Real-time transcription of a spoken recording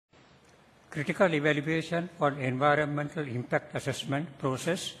critical evaluation for environmental impact assessment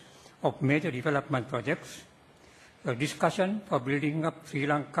process of major development projects, a discussion for building up Sri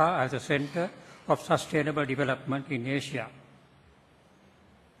Lanka as a center of sustainable development in Asia.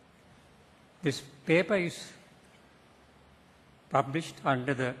 This paper is published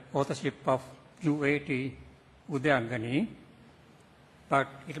under the authorship of UAT Udayanganie, but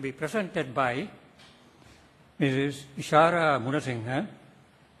it will be presented by Mrs. Ishara Munasinghe,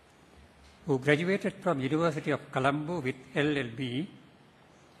 who graduated from University of Colombo with LLB,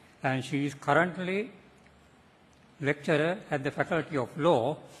 and she is currently lecturer at the Faculty of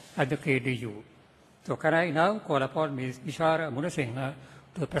Law at the KDU. So can I now call upon Ms. Ishara Munasinghe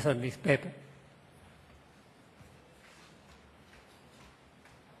to present this paper?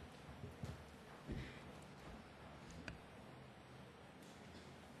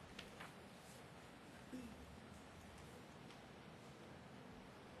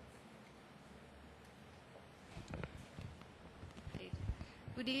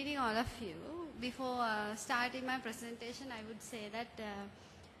 Good evening, all of you. Before starting my presentation, I would say that,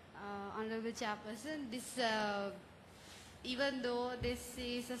 Honorable Chairperson, even though this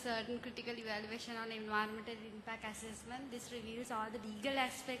is a certain critical evaluation on environmental impact assessment, this reveals all the legal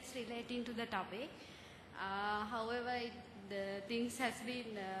aspects relating to the topic. However, the things has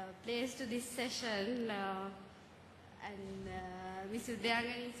been placed to this session, and Ms.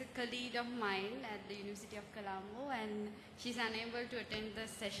 Udayanganie is a colleague of mine at the University of Colombo, and she's unable to attend the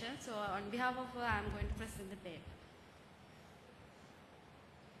session. So on behalf of her, I'm going to present the paper.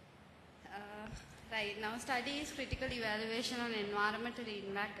 Right now, study is critical evaluation on environmental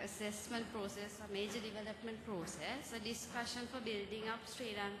impact assessment process, a major development process, a discussion for building up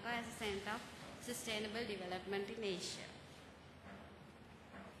Sri Lanka as a center of sustainable development in Asia.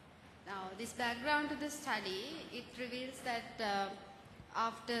 Now, this background to the study, it reveals that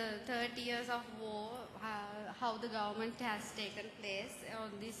after 30 years of war, how the government has taken place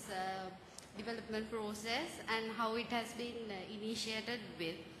on this development process and how it has been initiated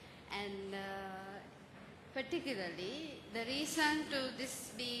with. And particularly, the reason to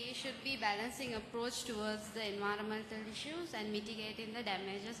this should be balancing approach towards the environmental issues and mitigating the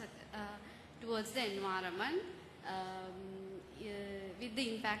damages towards the environment with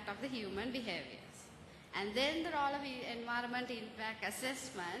the impact of the human behaviors. And then the role of environmental impact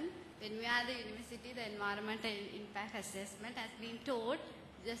assessment, when we are at the university, the environmental impact assessment has been taught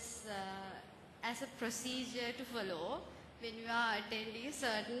just as a procedure to follow when you are attending a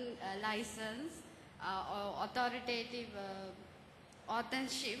certain license or authoritative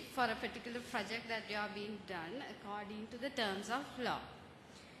authorship for a particular project that you are being done according to the terms of law.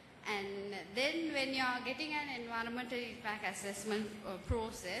 And then when you are getting an environmental impact assessment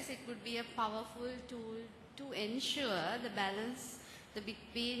process, it could be a powerful tool to ensure the balance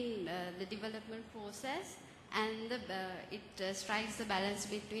between the development process and it strikes the balance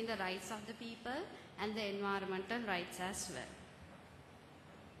between the rights of the people and the environmental rights as well.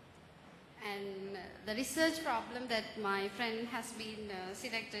 And the research problem that my friend has been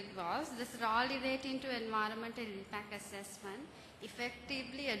selected was this role relating to environmental impact assessment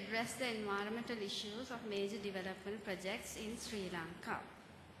effectively address the environmental issues of major development projects in Sri Lanka.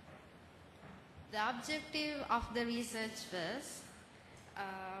 The objective of the research was,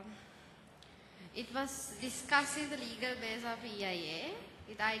 it was discussing the legal base of EIA,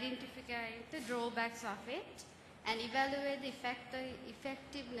 it identified the drawbacks of it, and evaluate the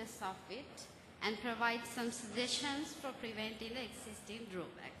effectiveness of it, and provide some suggestions for preventing the existing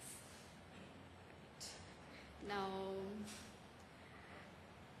drawbacks. Now,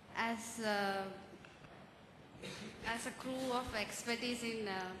 as a crew of expertise in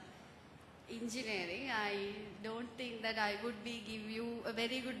engineering, I don't think that I would give you a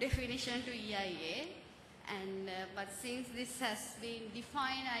very good definition to EIA. And but since this has been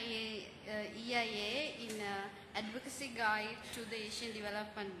defined EIA in Advocacy Guide to the Asian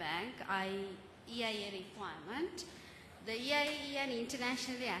Development Bank, EIA requirement, the EIA is an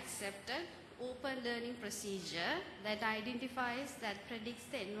internationally accepted open learning procedure that identifies, that predicts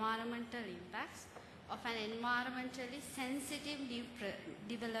the environmental impacts of an environmentally sensitive new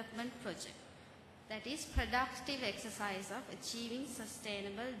development project. That is productive exercise of achieving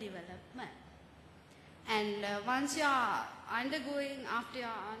sustainable development. And once you are after you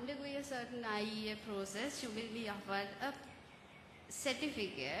are undergoing a certain IEA process, you will be offered a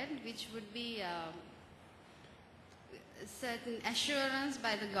certificate which would be certain assurance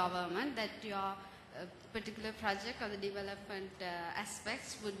by the government that your particular project or the development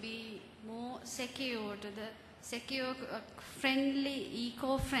aspects would be more secure to the friendly,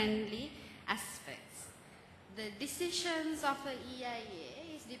 eco-friendly aspects. The decisions of the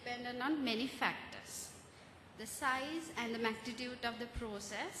EIA is depend dependent on many factors. The size and the magnitude of the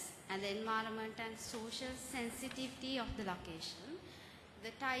process and the environment and social sensitivity of the location,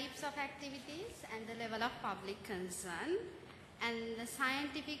 the types of activities and the level of public concern, and the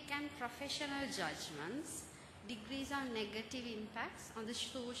scientific and professional judgments, degrees of negative impacts on the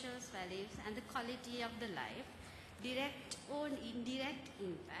social values and the quality of the life, direct or indirect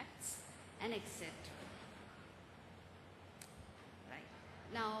impacts, and etc. Right.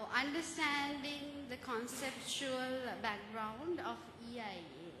 Now, understanding the conceptual background of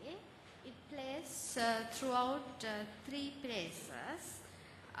EIA, it plays throughout three places.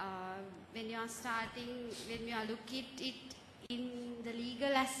 When you are looking at it in the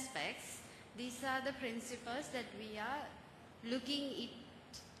legal aspects, these are the principles that we are looking it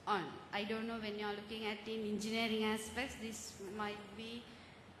on. I don't know when you are looking at in engineering aspects, this might be,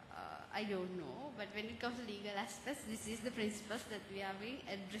 I don't know, but when it comes to legal aspects, this is the principles that we are being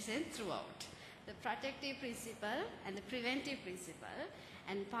addressing throughout. The protective principle and the preventive principle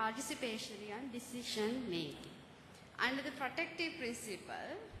and participatory and decision making. Under the protective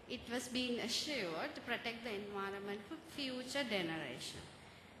principle, it was being assured to protect the environment for future generation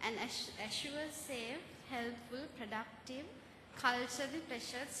and assure safe, helpful, productive, culturally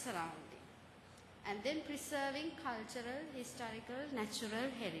pleasured surrounding. And then preserving cultural, historical, natural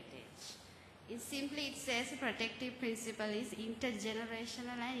heritage. Simply it says the protective principle is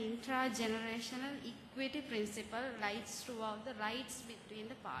intergenerational and intragenerational equity principle lies throughout the rights between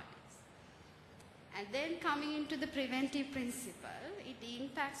the parties. And then coming into the preventive principle, it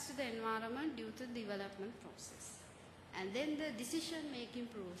impacts to the environment due to the development process. And then the decision-making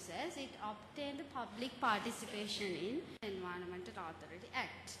process, it obtained the public participation in Environmental Authority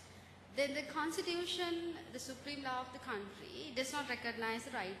Act. Then the Constitution, the supreme law of the country, does not recognize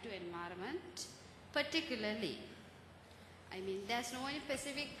the right to environment particularly. I mean, there's no any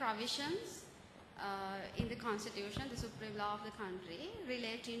specific provisions in the Constitution, the supreme law of the country,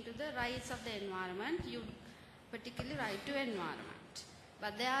 relating to the rights of the environment, particularly right to environment.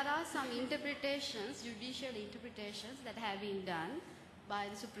 But there are some interpretations, judicial interpretations that have been done by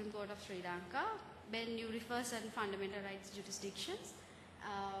the Supreme Court of Sri Lanka when you refer certain fundamental rights jurisdictions.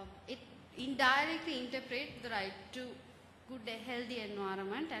 It indirectly interprets the right to good, healthy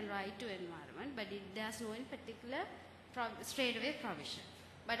environment and right to environment, but there's no in particular straightaway provision.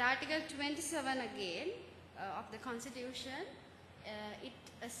 But Article 27 again of the Constitution, it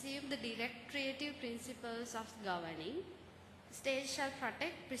assumes the directorative principles of governing. States shall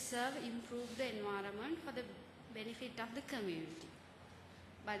protect, preserve, improve the environment for the benefit of the community.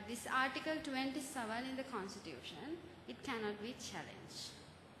 But this Article 27 in the Constitution, it cannot be challenged.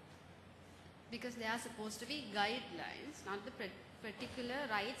 Because they are supposed to be guidelines, not the particular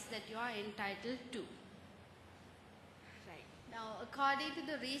rights that you are entitled to. Right. Now, according to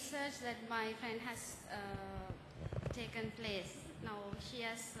the research that my friend has taken place, now she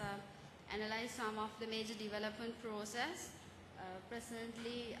has analyzed some of the major development process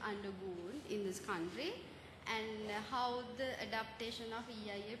presently undergone in this country and how the adaptation of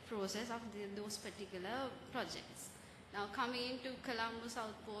EIA process of those particular projects. Now coming into Colombo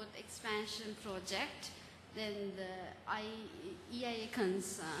Southport expansion project, then the EIA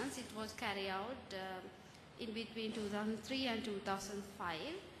concerns, it was carried out in between 2003 and 2005,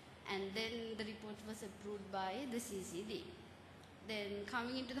 and then the report was approved by the CCD. Then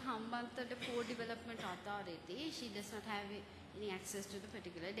coming into the Hambantota, the Port Development Authority, she does not have any access to the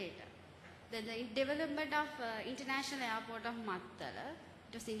particular data. Then the development of International Airport of Mattala,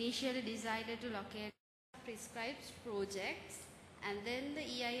 it was initially decided to locate prescribed projects, and then the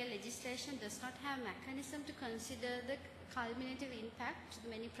EIA legislation does not have mechanism to consider the cumulative impact to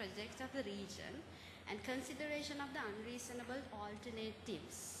many projects of the region and consideration of the unreasonable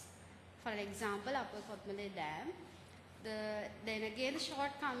alternatives. For example, Upper Kotmale Dam. Then again, the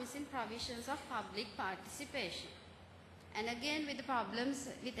shortcomings in provisions of public participation. And again, with the problems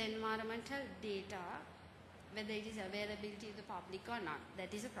with environmental data, whether it is availability to the public or not,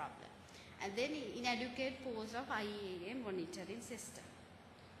 that is a problem. And then inadequate pose of IAEA monitoring system.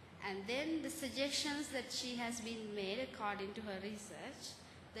 And then the suggestions that she has been made according to her research,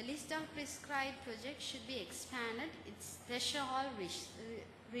 the list of prescribed projects should be expanded, its threshold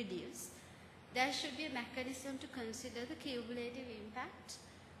reduced. There should be a mechanism to consider the cumulative impact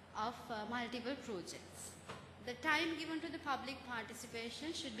of multiple projects. The time given to the public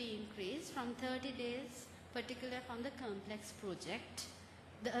participation should be increased from 30 days, particularly from the complex project.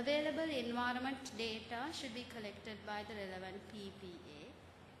 The available environment data should be collected by the relevant PPA.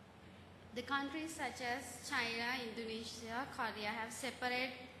 The countries such as China, Indonesia, Korea have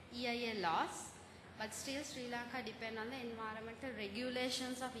separate EIA laws, but still Sri Lanka depends on the environmental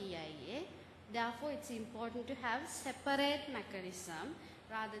regulations of EIA. Therefore, it's important to have separate mechanism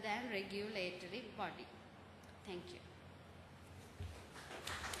rather than regulatory body. Thank you.